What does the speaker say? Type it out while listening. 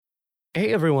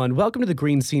Hey everyone, welcome to the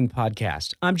Green Scene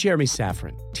Podcast. I'm Jeremy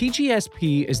Safran.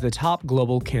 TGSP is the top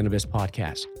global cannabis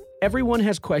podcast. Everyone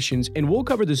has questions, and we'll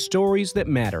cover the stories that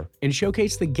matter and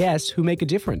showcase the guests who make a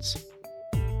difference.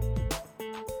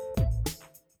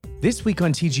 This week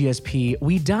on TGSP,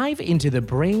 we dive into the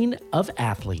brain of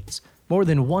athletes. More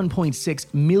than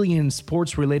 1.6 million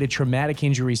sports-related traumatic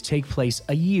injuries take place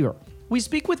a year. We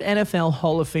speak with NFL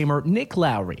Hall of Famer Nick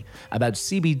Lowery about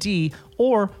CBD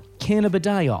or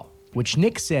cannabidiol, which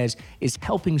Nick says is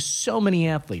helping so many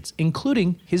athletes,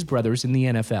 including his brothers in the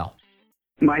NFL.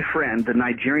 My friend, the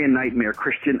Nigerian nightmare,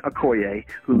 Christian Okoye,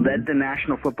 who led the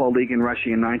National Football League in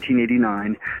rushing in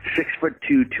 1989,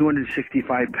 6'2",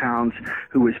 265 pounds,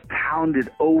 who was pounded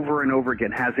over and over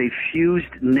again, has a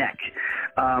fused neck,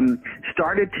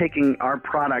 started taking our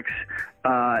products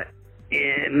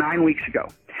 9 weeks ago.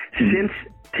 Since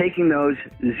taking those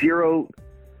zero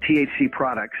THC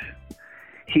products,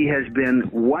 he has been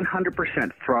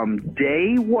 100% from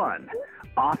day one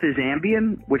off his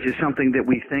Ambien, which is something that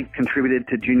we think contributed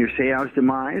to Junior Seau's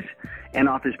demise, and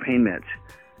off his pain meds.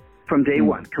 From day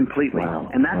one, completely. Wow.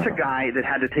 And that's a guy that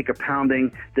had to take a pounding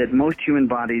that most human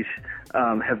bodies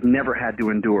have never had to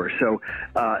endure. So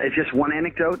it's just one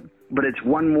anecdote, but it's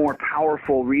one more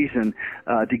powerful reason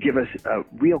to give us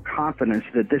real confidence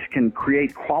that this can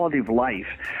create quality of life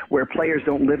where players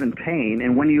don't live in pain.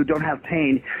 And when you don't have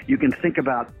pain, you can think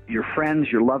about your friends,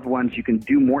 your loved ones. You can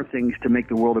do more things to make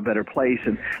the world a better place.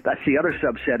 And that's the other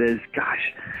subset is,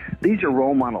 gosh, these are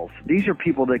role models. These are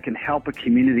people that can help a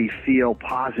community feel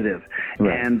positive.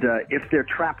 Right. And if they're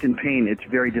trapped in pain, it's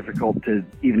very difficult to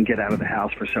even get out of the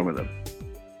house for some of them.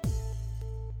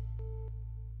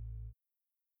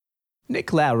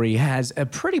 Nick Lowery has a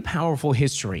pretty powerful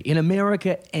history in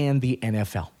America and the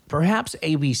NFL. Perhaps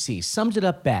ABC summed it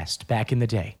up best back in the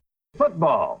day.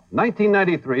 Football.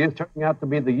 1993 is turning out to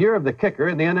be the year of the kicker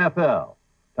in the NFL.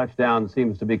 Touchdown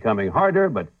seems to be coming harder,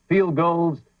 but field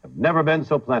goals have never been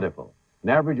so plentiful. An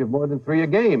average of more than 3 a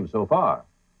game so far.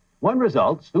 One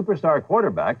result, superstar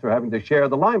quarterbacks are having to share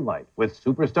the limelight with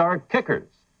superstar kickers.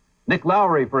 Nick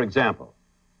Lowery, for example.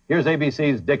 Here's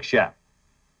ABC's Dick Schaap.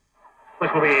 This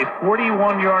will be a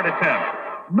 41-yard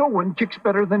attempt. No one kicks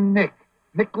better than Nick.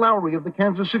 Nick Lowery of the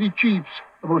Kansas City Chiefs,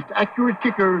 the most accurate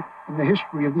kicker in the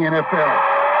history of the NFL.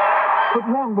 But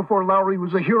long before Lowery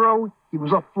was a hero, he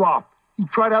was a flop. He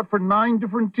tried out for 9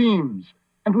 different teams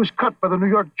and was cut by the New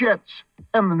York Jets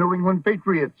and the New England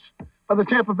Patriots, by the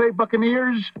Tampa Bay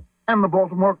Buccaneers and the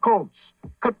Baltimore Colts,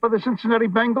 cut by the Cincinnati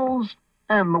Bengals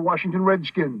and the Washington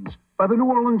Redskins, by the New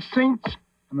Orleans Saints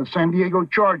and the San Diego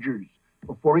Chargers,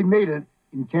 before he made it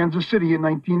in Kansas City in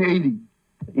 1980.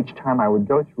 Each time I would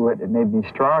go through it, it made me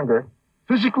stronger.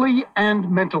 Physically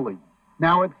and mentally.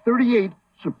 Now at 38,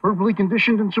 superbly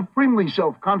conditioned and supremely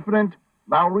self-confident,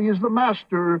 Lowery is the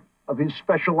master of his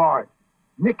special art.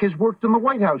 Nick has worked in the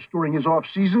White House during his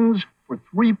off-seasons for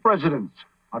 3 presidents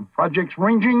on projects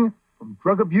ranging from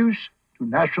drug abuse to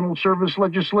national service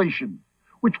legislation,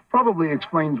 which probably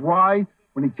explains why,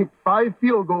 when he kicked 5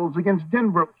 field goals against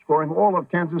Denver, scoring all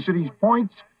of Kansas City's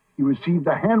points, he received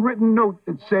a handwritten note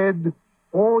that said,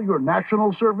 "All your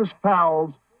national service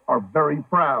pals are very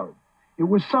proud." It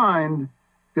was signed,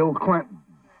 Bill Clinton.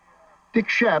 Dick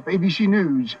Schaap, ABC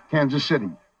News, Kansas City.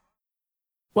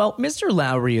 Well, Mr.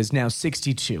 Lowery is now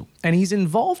 62, and he's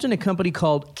involved in a company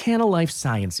called Canna Life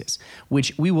Sciences,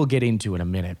 which we will get into in a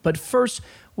minute. But first,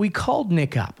 we called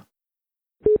Nick up.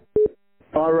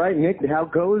 All right, Nick, how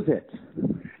goes it?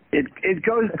 It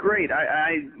goes great.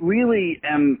 I really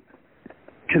am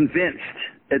convinced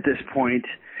at this point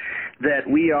that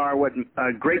we are what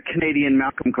a great Canadian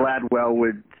Malcolm Gladwell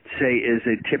would say is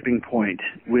a tipping point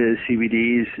with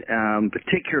CBDs,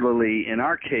 particularly in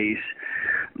our case,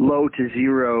 low to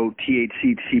zero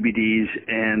THC CBDs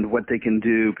and what they can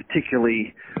do,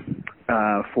 particularly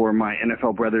for my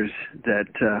NFL brothers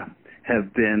that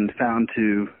have been found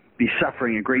to be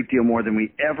suffering a great deal more than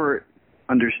we ever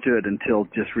understood until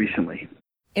just recently.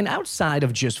 And outside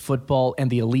of just football and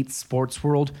the elite sports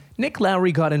world, Nick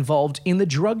Lowery got involved in the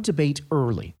drug debate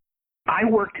early. I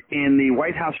worked in the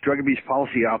White House Drug Abuse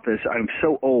Policy Office. I'm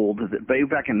so old that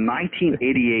back in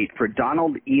 1988 for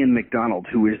Donald Ian McDonald,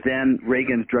 who was then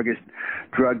Reagan's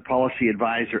drug policy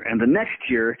advisor. And the next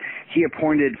year, he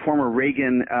appointed former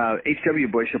Reagan, H.W.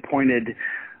 Bush appointed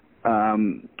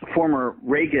former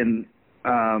Reagan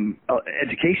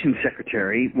Education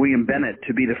Secretary, William Bennett,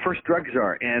 to be the first drug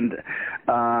czar. And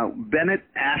Bennett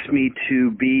asked me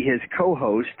to be his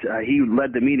co-host. He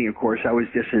led the meeting, of course. I was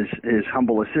just his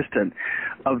humble assistant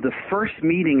of the first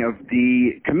meeting of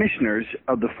the commissioners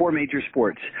of the four major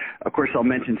sports. Of course, I'll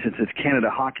mention, since it's Canada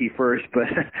hockey first, but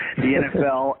the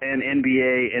NFL and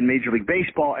NBA and Major League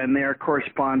Baseball and their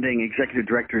corresponding executive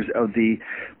directors of the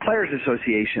Players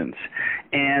Associations.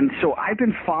 And so I've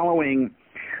been following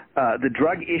the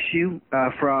drug issue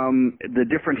from the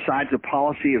different sides of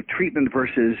policy of treatment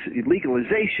versus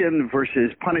legalization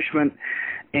versus punishment.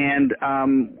 And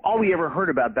all we ever heard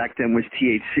about back then was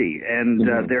THC. And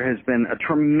there has been a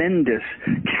tremendous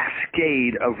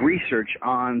cascade of research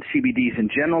on CBDs in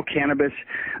general, cannabis,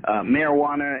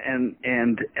 marijuana,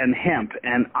 and hemp.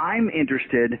 And I'm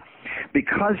interested,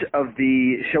 because of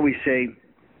the, shall we say,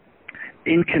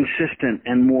 inconsistent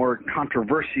and more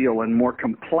controversial and more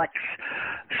complex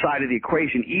side of the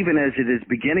equation, even as it is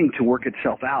beginning to work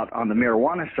itself out on the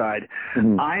marijuana side,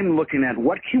 I'm looking at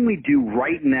what can we do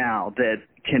right now that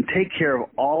can take care of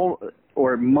all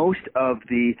or most of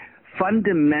the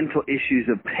fundamental issues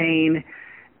of pain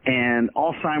and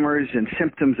Alzheimer's and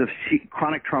symptoms of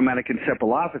chronic traumatic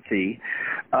encephalopathy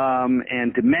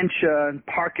and dementia,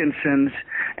 Parkinson's,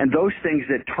 and those things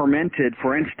that tormented,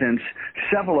 for instance,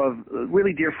 several of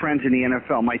really dear friends in the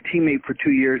NFL. My teammate for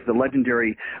 2 years, the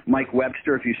legendary Mike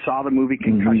Webster. If you saw the movie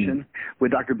Concussion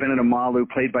with Dr. Bennet Omalu,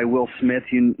 played by Will Smith,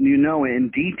 you know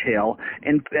in detail.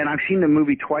 And I've seen the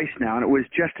movie twice now, and it was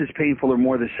just as painful or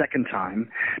more the second time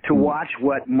to watch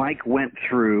what Mike went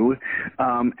through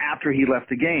after he left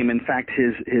the game. In fact,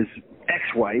 his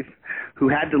ex-wife, who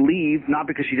had to leave, not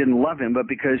because she didn't love him, but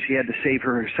because she had to save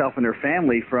herself and her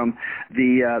family from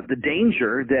the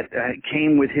danger that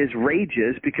came with his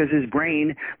rages, because his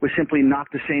brain was simply not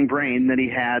the same brain that he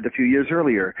had a few years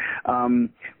earlier.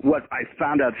 What I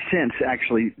found out since,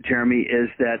 actually, Jeremy, is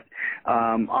that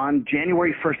on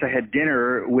January 1st, I had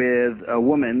dinner with a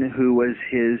woman who was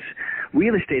his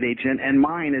real estate agent and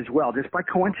mine as well, just by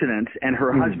coincidence, and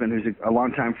her husband, who's a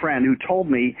longtime friend, who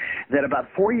told me that about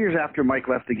 4 years after Mike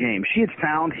left the game, she had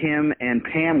found him and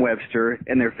Pam Webster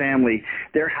and their family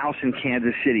their house in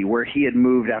Kansas City, where he had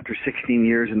moved after 16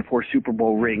 years and 4 Super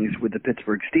Bowl rings with the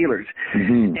Pittsburgh Steelers.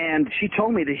 And she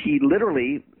told me that he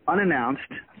literally, unannounced,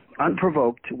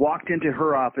 unprovoked, walked into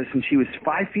her office, and she was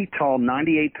 5 feet tall,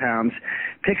 98 pounds,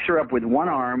 picks her up with one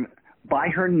arm by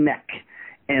her neck,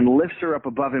 and lifts her up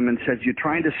above him and says, "You're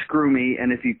trying to screw me,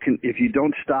 and if you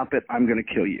don't stop it, I'm going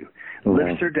to kill you."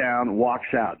 Lifts her down,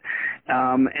 walks out.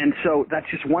 And so that's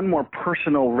just one more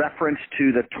personal reference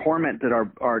to the torment that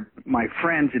my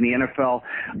friends in the NFL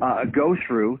go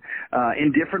through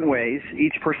in different ways.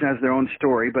 Each person has their own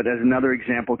story, but as another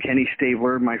example, Kenny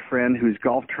Stabler, my friend, whose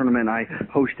golf tournament I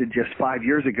hosted just 5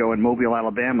 years ago in Mobile,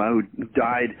 Alabama, who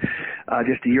died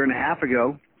just a year and a half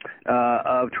ago,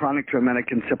 of chronic traumatic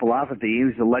encephalopathy. He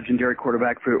was the legendary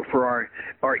quarterback for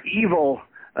our evil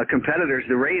competitors,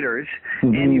 the Raiders,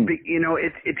 and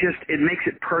it makes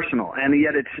it personal, and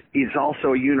yet it's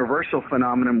also a universal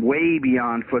phenomenon way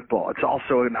beyond football. It's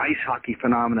also an ice hockey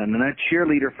phenomenon and a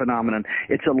cheerleader phenomenon.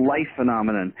 It's a life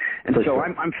phenomenon, and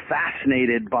I'm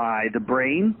fascinated by the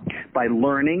brain, by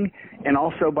learning, and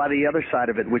also by the other side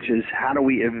of it, which is how do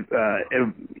we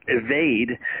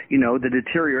evade, the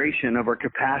deterioration of our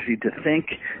capacity to think,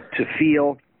 to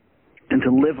feel, and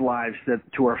to live lives that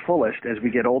to our fullest as we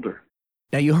get older.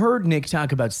 Now, you heard Nick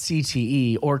talk about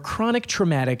CTE, or chronic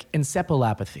traumatic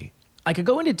encephalopathy. I could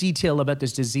go into detail about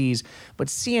this disease, but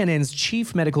CNN's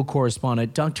chief medical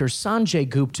correspondent, Dr. Sanjay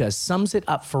Gupta, sums it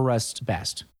up for us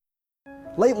best.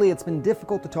 Lately, it's been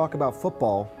difficult to talk about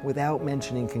football without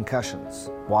mentioning concussions.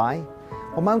 Why?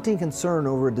 Well, mounting concern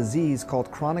over a disease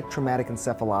called chronic traumatic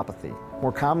encephalopathy,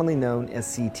 more commonly known as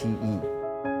CTE.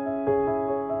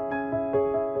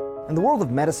 In the world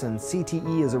of medicine,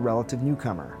 CTE is a relative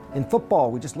newcomer. In football,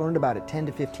 we just learned about it 10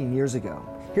 to 15 years ago.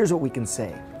 Here's what we can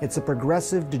say. It's a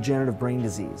progressive degenerative brain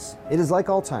disease. It is like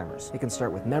Alzheimer's. It can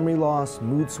start with memory loss,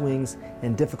 mood swings,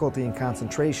 and difficulty in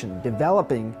concentration,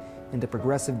 developing into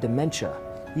progressive dementia,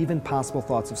 even possible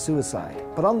thoughts of suicide.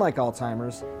 But unlike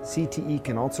Alzheimer's, CTE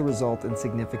can also result in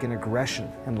significant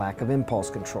aggression and lack of impulse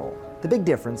control. The big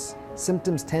difference,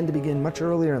 symptoms tend to begin much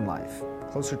earlier in life,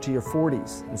 closer to your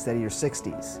 40s instead of your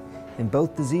 60s. In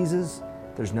both diseases,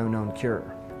 there's no known cure.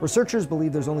 Researchers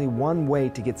believe there's only one way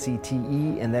to get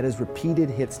CTE, and that is repeated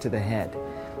hits to the head.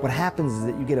 What happens is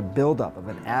that you get a buildup of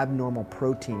an abnormal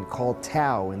protein called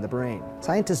tau in the brain.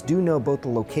 Scientists do know both the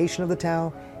location of the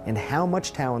tau and how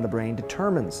much tau in the brain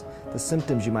determines the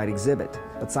symptoms you might exhibit.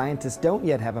 But scientists don't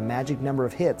yet have a magic number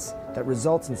of hits that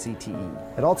results in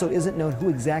CTE. It also isn't known who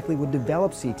exactly would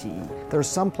develop CTE. There are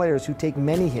some players who take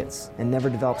many hits and never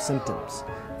develop symptoms.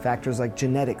 Factors like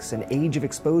genetics and age of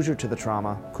exposure to the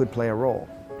trauma could play a role.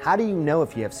 How do you know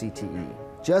if you have CTE?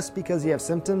 Just because you have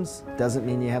symptoms doesn't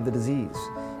mean you have the disease.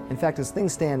 In fact, as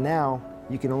things stand now,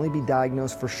 you can only be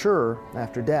diagnosed for sure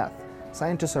after death.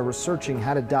 Scientists are researching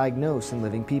how to diagnose in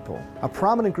living people. A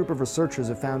prominent group of researchers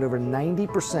have found over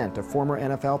 90% of former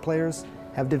NFL players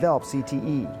have developed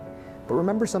CTE. But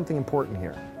remember something important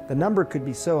here. The number could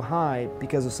be so high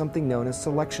because of something known as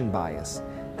selection bias.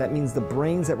 That means the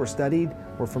brains that were studied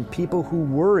were from people who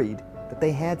worried that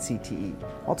they had CTE.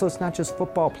 Also, it's not just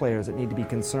football players that need to be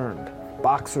concerned.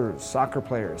 Boxers, soccer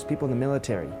players, people in the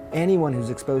military, anyone who's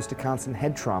exposed to constant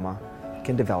head trauma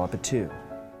can develop it too.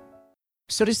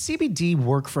 So does CBD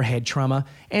work for head trauma?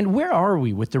 And where are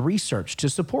we with the research to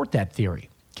support that theory?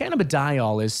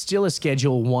 Cannabidiol is still a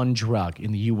Schedule I drug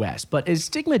in the U.S., but as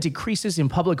stigma decreases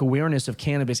and public awareness of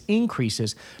cannabis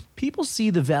increases, people see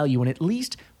the value in at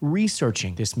least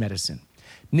researching this medicine.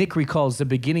 Nick recalls the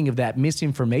beginning of that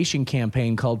misinformation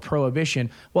campaign called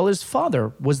Prohibition, while his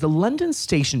father was the London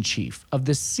station chief of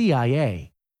the CIA.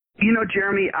 You know,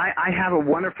 Jeremy, I have a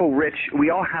wonderful, rich, we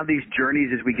all have these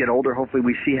journeys as we get older. Hopefully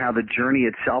we see how the journey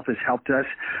itself has helped us.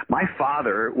 My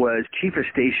father was chief of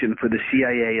station for the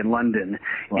CIA in London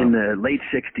in the late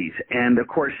 60s. And, of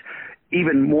course,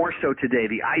 even more so today,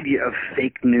 the idea of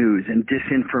fake news and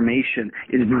disinformation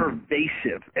is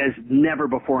pervasive as never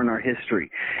before in our history.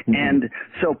 And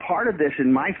so part of this is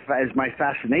my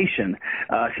fascination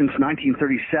since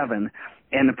 1937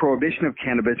 and the prohibition of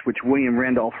cannabis, which William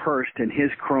Randolph Hearst and his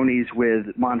cronies with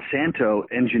Monsanto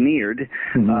engineered,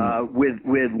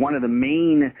 with one of the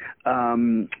main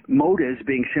motives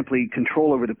being simply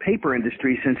control over the paper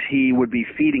industry, since he would be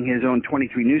feeding his own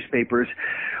 23 newspapers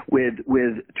with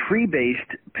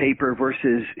tree-based paper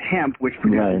versus hemp, which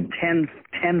produces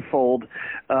tenfold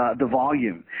the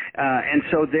volume. And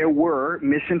so there were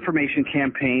misinformation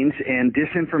campaigns and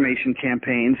disinformation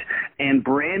campaigns and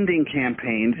branding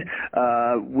campaigns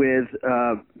with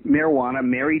marijuana,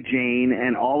 Mary Jane,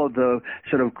 and all of the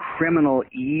sort of criminal,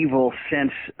 evil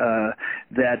sense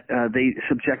that they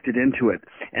subjected into it.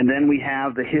 And then we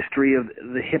have the history of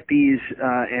the hippies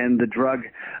and the drug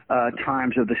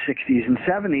times of the 60s and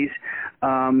 70s,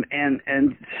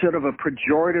 and sort of a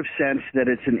pejorative sense that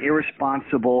it's an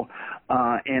irresponsible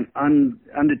and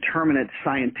undeterminate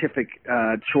scientific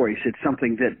choice. It's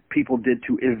something that people did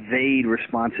to evade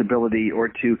responsibility or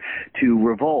to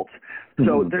revolt.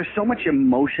 So there's so much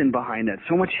emotion behind it,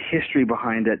 so much history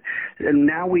behind it. And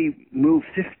now we move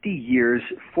 50 years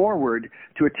forward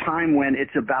to a time when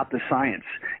it's about the science.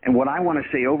 And what I want to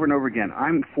say over and over again,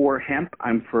 I'm for hemp.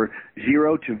 I'm for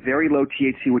 0 to very low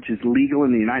THC, which is legal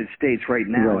in the United States right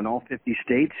now in all 50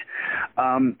 states.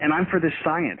 And I'm for the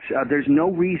science. There's no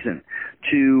reason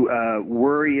to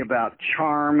worry about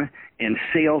charm and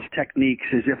sales techniques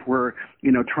as if we're,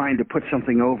 trying to put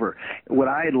something over. What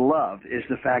I love is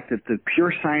the fact that the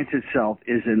pure science itself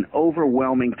is an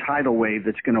overwhelming tidal wave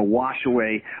that's going to wash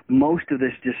away most of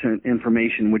this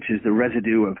disinformation, which is the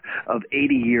residue of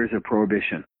 80 years of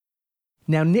prohibition.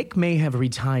 Now, Nick may have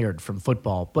retired from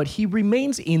football, but he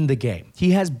remains in the game.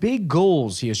 He has big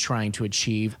goals he is trying to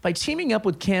achieve by teaming up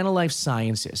with Canna Life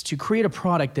Sciences to create a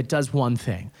product that does one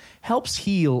thing: helps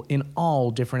heal in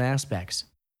all different aspects.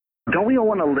 Don't we all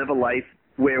want to live a life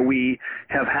where we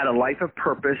have had a life of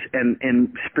purpose, and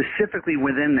specifically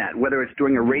within that, whether it's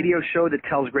doing a radio show that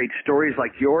tells great stories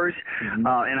like yours, and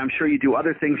I'm sure you do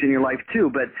other things in your life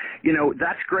too, but,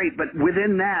 that's great. But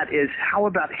within that is, how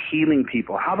about healing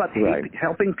people? How about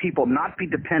helping people not be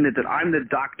dependent that I'm the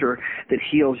doctor that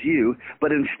heals you,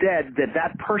 but instead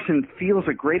that person feels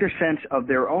a greater sense of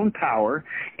their own power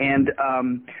and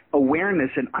awareness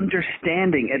and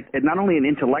understanding at not only an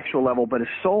intellectual level, but a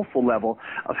soulful level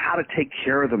of how to take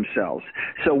care of themselves.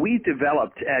 So we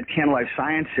developed at Canna Life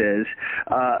Sciences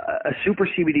a super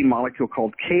CBD molecule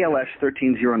called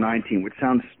KLS-13019, which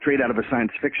sounds straight out of a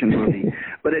science fiction movie,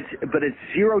 but it's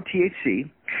 0 THC.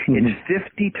 It's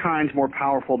 50 times more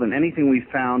powerful than anything we've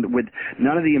found, with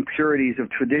none of the impurities of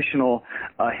traditional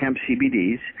hemp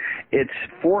CBDs. It's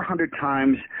 400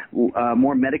 times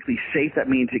more medically safe. That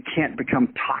means it can't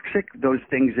become toxic. Those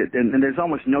things and there's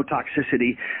almost no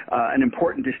toxicity. An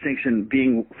important distinction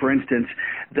being, for instance,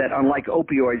 that unlike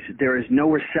opioids, there is no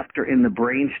receptor in the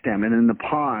brainstem and in the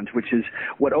pons, which is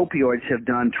what opioids have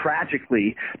done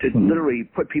tragically to literally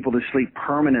put people to sleep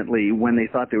permanently when they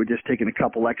thought they were just taking a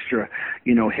couple extra,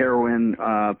 heroin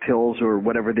pills or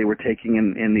whatever they were taking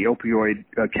in the opioid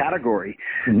category.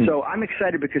 Mm-hmm. So I'm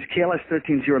excited because KLS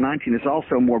 13019 is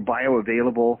also more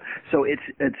bioavailable. So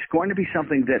it's going to be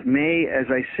something that may, as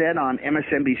I said on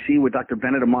MSNBC with Dr.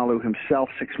 Bennett Amalu himself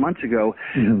 6 months ago,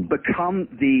 become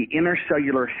the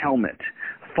intercellular helmet.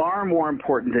 Far more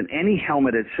important than any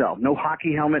helmet itself. No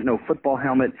hockey helmet, no football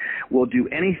helmet will do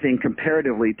anything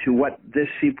comparatively to what this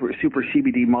super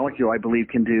CBD molecule, I believe,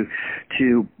 can do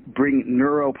to bring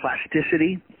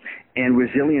neuroplasticity and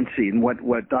resiliency, and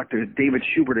what Dr. David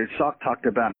Schubert at Salk talked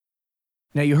about.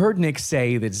 Now, you heard Nick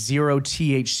say that zero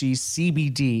THC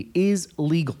CBD is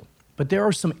legal, but there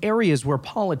are some areas where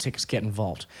politics get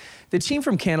involved. The team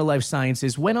from Canada Life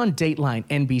Sciences went on Dateline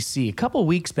NBC a couple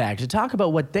weeks back to talk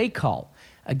about what they call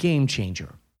a game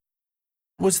changer.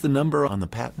 What's the number on the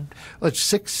patent? Well,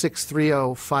 it's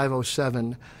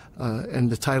 6630507, and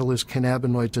the title is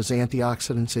Cannabinoids as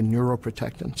Antioxidants and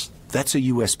Neuroprotectants. That's a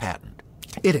U.S. patent.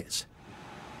 It is.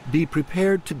 Be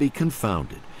prepared to be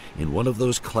confounded in one of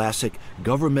those classic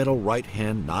governmental right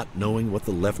hand not knowing what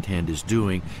the left hand is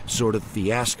doing sort of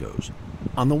fiascos.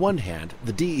 On the one hand,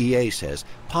 the DEA says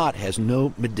pot has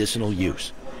no medicinal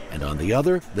use. And on the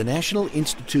other, the National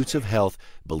Institutes of Health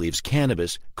believes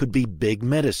cannabis could be big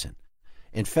medicine.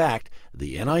 In fact,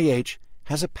 the NIH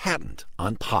has a patent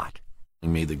on pot.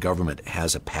 The government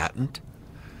has a patent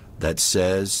that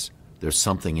says there's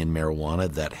something in marijuana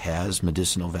that has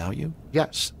medicinal value?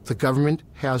 Yes, the government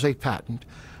has a patent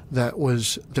that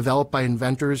was developed by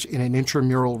inventors in an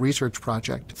intramural research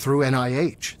project through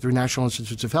NIH, through National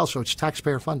Institutes of Health, so it's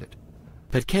taxpayer funded.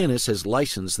 Petkanis has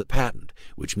licensed the patent,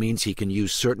 which means he can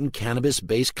use certain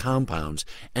cannabis-based compounds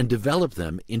and develop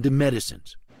them into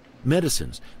medicines.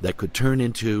 Medicines that could turn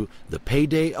into the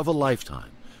payday of a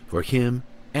lifetime for him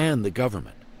and the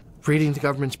government. Reading the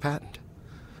government's patent.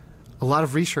 A lot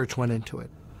of research went into it.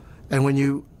 And when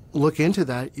you look into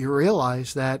that, you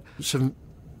realize that some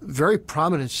very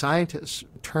prominent scientists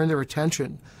turn their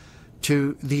attention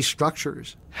to these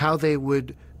structures, how they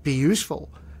would be useful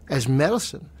as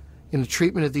medicine in the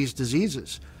treatment of these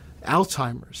diseases,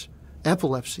 Alzheimer's,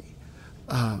 epilepsy,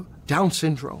 Down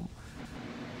syndrome.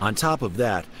 On top of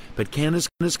that,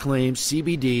 Petkanis claims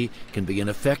CBD can be an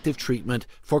effective treatment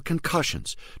for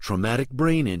concussions, traumatic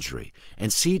brain injury,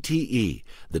 and CTE,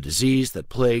 the disease that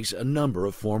plagues a number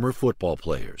of former football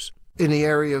players. In the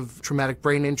area of traumatic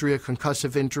brain injury, or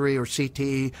concussive injury, or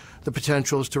CTE, the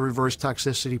potential is to reverse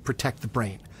toxicity, protect the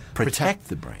brain. Protect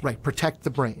the brain? Right, protect the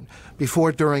brain,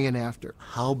 before, during, and after.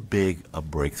 How big a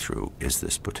breakthrough is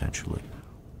this potentially?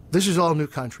 This is all new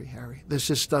country, Harry. This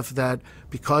is stuff that,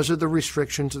 because of the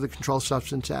restrictions of the Controlled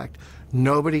Substance Act,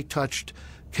 nobody touched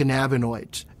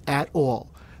cannabinoids at all.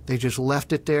 They just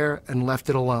left it there and left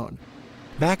it alone.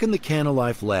 Back in the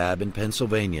CannaLife lab in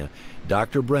Pennsylvania,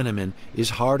 Dr. Brenneman is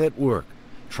hard at work,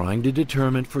 trying to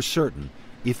determine for certain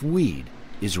if weed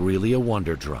is really a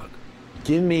wonder drug.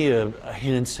 Give me a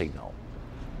hidden signal.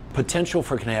 Potential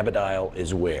for cannabidiol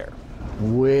is where?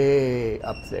 Way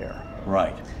up there.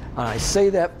 Right. And I say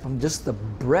that from just the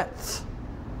breadth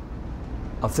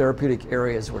of therapeutic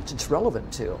areas which it's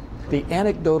relevant to. The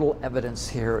anecdotal evidence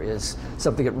here is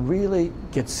something that really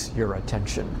gets your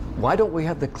attention. Why don't we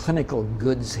have the clinical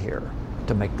goods here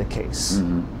to make the case?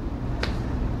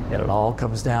 Mm-hmm. And it all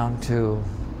comes down to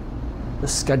the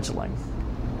scheduling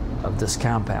of this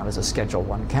compound as a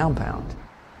Schedule I compound.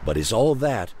 But is all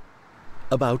that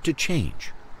about to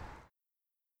change?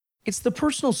 It's the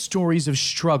personal stories of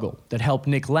struggle that helped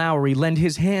Nick Lowery lend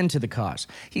his hand to the cause.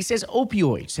 He says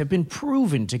opioids have been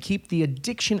proven to keep the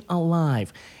addiction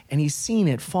alive, and he's seen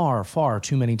it far, far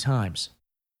too many times.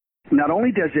 Not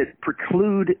only does it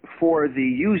preclude for the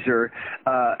user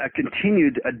a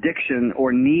continued addiction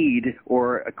or need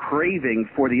or a craving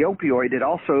for the opioid, it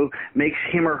also makes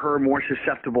him or her more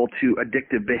susceptible to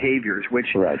addictive behaviors, which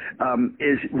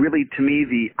is really, to me,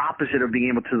 the opposite of being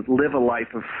able to live a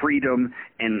life of freedom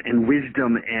and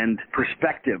wisdom and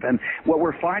perspective. And what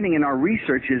we're finding in our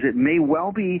research is it may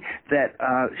well be that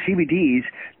CBDs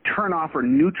turn off or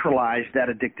neutralize that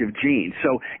addictive gene.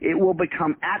 So it will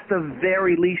become, at the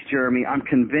very least, Jeremy, I'm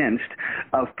convinced,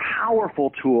 a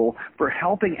powerful tool for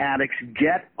helping addicts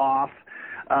get off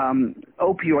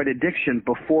opioid addiction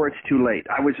before it's too late.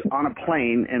 I was on a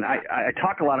plane, and I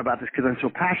talk a lot about this because I'm so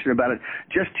passionate about it.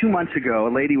 Just 2 months ago,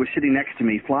 a lady was sitting next to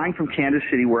me, flying from Kansas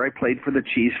City, where I played for the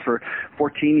Chiefs for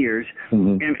 14 years.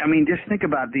 Mm-hmm. And, I mean, just think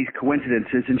about these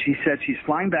coincidences. And she said she's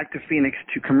flying back to Phoenix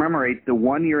to commemorate the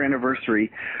 1-year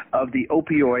anniversary of the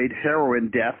opioid heroin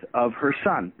death of her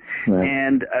son. Right.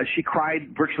 And she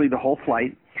cried virtually the whole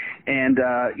flight. And,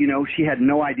 she had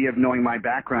no idea of knowing my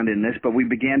background in this, but we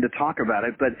began to talk about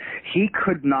it. But he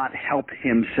could not help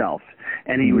himself.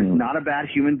 And he was not a bad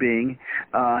human being.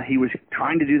 He was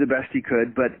trying to do the best he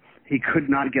could, but he could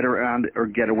not get around or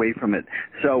get away from it.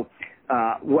 So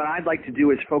what I'd like to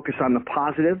do is focus on the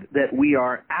positive, that we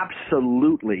are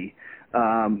absolutely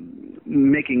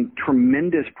making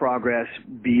tremendous progress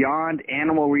beyond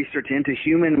animal research into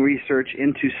human research,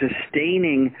 into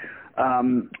sustaining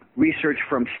research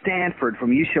from Stanford,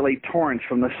 from UCLA Torrance,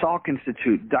 from the Salk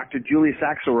Institute, Dr. Julius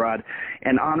Axelrod,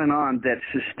 and on, that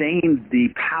sustain the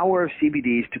power of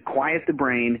CBDs to quiet the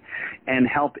brain and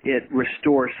help it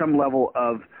restore some level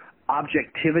of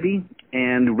objectivity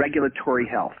and regulatory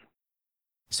health.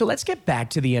 So let's get back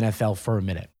to the NFL for a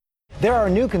minute. There are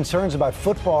new concerns about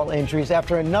football injuries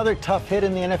after another tough hit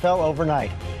in the NFL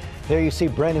overnight. There you see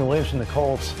Brandon Williams from the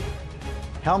Colts.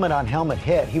 Helmet-on-helmet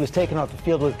hit. He was taken off the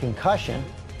field with concussion.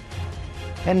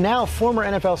 And now former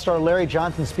NFL star Larry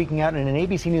Johnson speaking out in an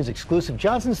ABC News exclusive.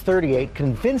 Johnson's 38,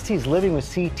 convinced he's living with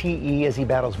CTE as he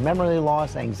battles memory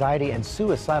loss, anxiety, and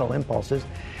suicidal impulses.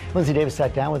 Lindsay Davis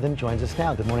sat down with him, joins us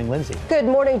now. Good morning, Lindsay. Good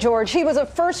morning, George. He was a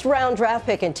first-round draft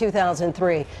pick in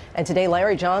 2003. And today,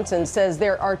 Larry Johnson says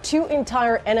there are 2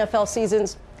 entire NFL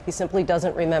seasons he simply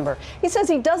doesn't remember. He says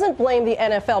he doesn't blame the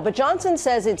NFL, but Johnson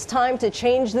says it's time to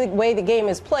change the way the game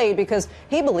is played because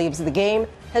he believes the game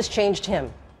has changed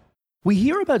him. We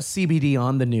hear about CBD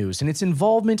on the news and its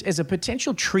involvement as a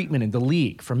potential treatment in the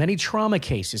league for many trauma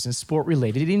cases and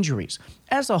sport-related injuries.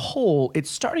 As a whole,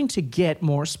 it's starting to get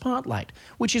more spotlight,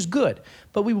 which is good.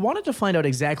 But we wanted to find out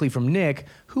exactly from Nick,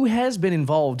 who has been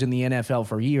involved in the NFL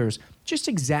for years, just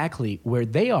exactly where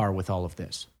they are with all of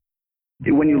this.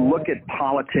 When you look at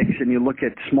politics and you look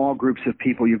at small groups of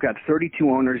people, you've got 32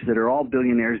 owners that are all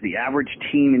billionaires. The average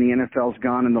team in the NFL's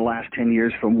gone in the last 10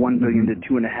 years from $1 billion to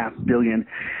 $2.5 billion.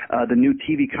 The new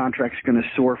TV contract's going to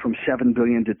soar from $7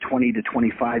 billion to $20 to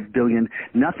 $25 billion.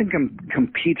 Nothing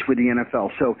competes with the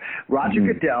NFL. So Roger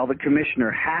Goodell, the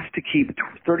commissioner, has to keep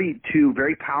 32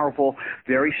 very powerful,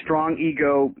 very strong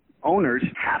ego owners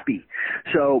happy.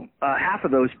 So half of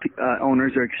those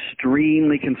owners are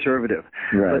extremely conservative.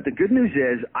 Right. But the good news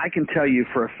is I can tell you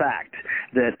for a fact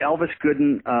that Elvis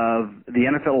Gooden of the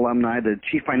NFL alumni, the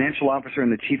chief financial officer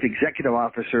and the chief executive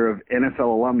officer of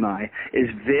NFL alumni, is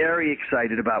very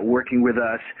excited about working with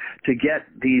us to get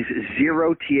these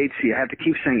zero THC, I have to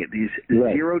keep saying it, these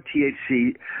zero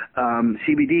THC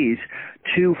CBDs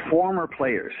to former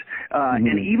players.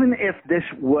 And even if this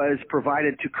was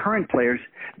provided to current players,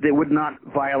 they would not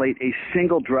violate a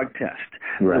single drug test.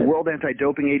 Right. The World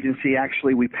Anti-Doping Agency,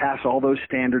 actually, we pass all those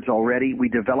standards already. We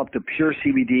developed a pure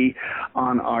CBD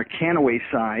on our Canaway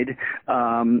side,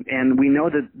 and we know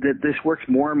that this works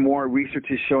more and more. Research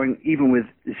is showing, even with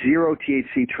zero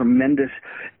THC, tremendous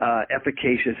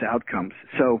efficacious outcomes.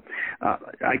 So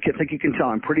I think you can tell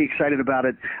I'm pretty excited about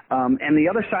it. And the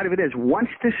other side of it is, once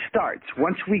this starts,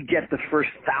 once we get the first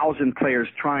 1,000 players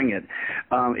trying it,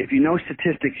 if you know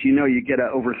statistics, you know you get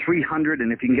over 300,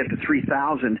 and if you can get to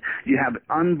 3,000, you have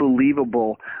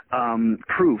unbelievable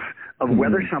proof of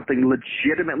whether something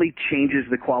legitimately changes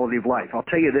the quality of life. I'll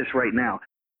tell you this right now.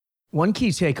 One key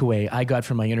takeaway I got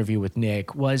from my interview with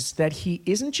Nick was that he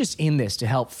isn't just in this to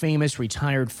help famous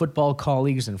retired football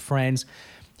colleagues and friends.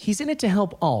 He's in it to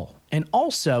help all. And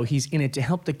also, he's in it to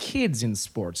help the kids in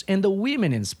sports and the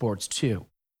women in sports, too.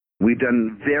 We've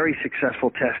done very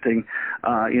successful testing,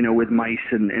 with mice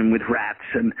and with rats,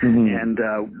 and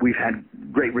we've had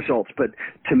great results. But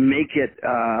to make it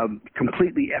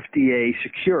completely FDA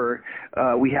secure,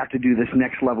 we have to do this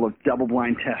next level of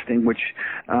double-blind testing, which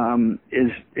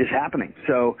is happening.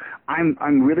 So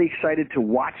I'm really excited to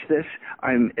watch this.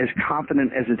 I'm as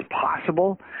confident as it's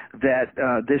possible that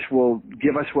this will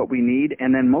give us what we need,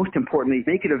 and then most importantly,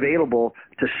 make it available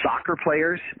to soccer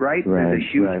players. Right? There's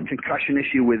a huge concussion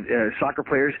issue with soccer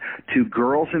players, to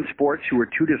girls in sports who are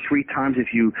 2 to 3 times,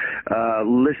 if you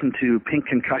listen to Pink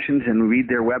Concussions and read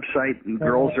their website,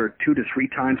 girls are 2 to 3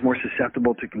 times more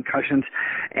susceptible to concussions.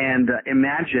 And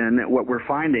imagine what we're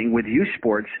finding with youth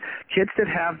sports, kids that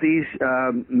have these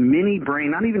mini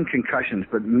brain, not even concussions,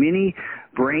 but mini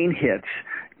brain hits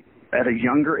at a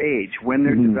younger age, when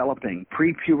they're developing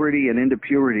pre-puberty and into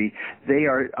puberty, they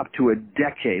are up to a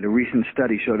decade. A recent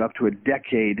study showed up to a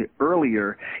decade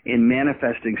earlier in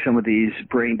manifesting some of these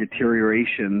brain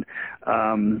deterioration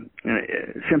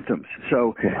symptoms.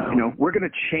 So, we're going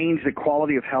to change the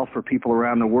quality of health for people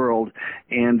around the world.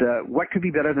 And what could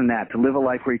be better than that, to live a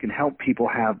life where you can help people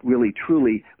have really,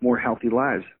 truly more healthy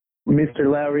lives?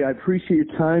 Mr. Lowery, I appreciate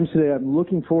your time today. I'm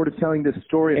looking forward to telling this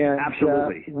story. And,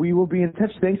 absolutely. We will be in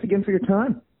touch. Thanks again for your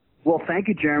time. Well, thank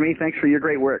you, Jeremy. Thanks for your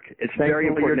great work. It's very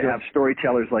important to have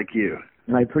storytellers like you.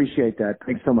 I appreciate that.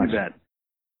 Thanks so much. You bet.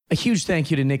 A huge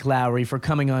thank you to Nick Lowery for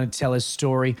coming on to tell his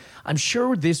story. I'm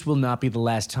sure this will not be the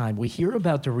last time we hear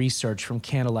about the research from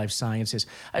Canada Life Sciences,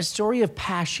 a story of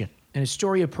passion and a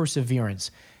story of perseverance.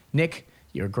 Nick,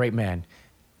 you're a great man.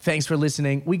 Thanks for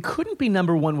listening. We couldn't be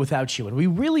number one without you, and we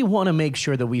really want to make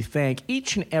sure that we thank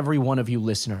each and every one of you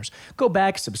listeners. Go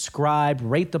back, subscribe,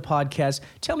 rate the podcast.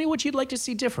 Tell me what you'd like to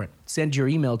see different. Send your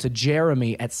email to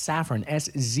jeremy@safron,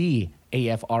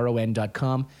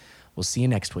 SZAFRON.com. We'll see you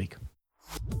next week.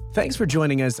 Thanks for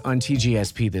joining us on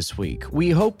TGSP this week.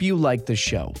 We hope you liked the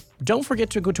show. Don't forget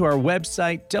to go to our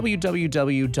website,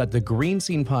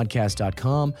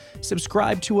 www.thegreenscenepodcast.com,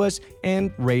 subscribe to us,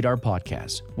 and rate our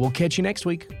podcast. We'll catch you next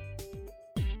week.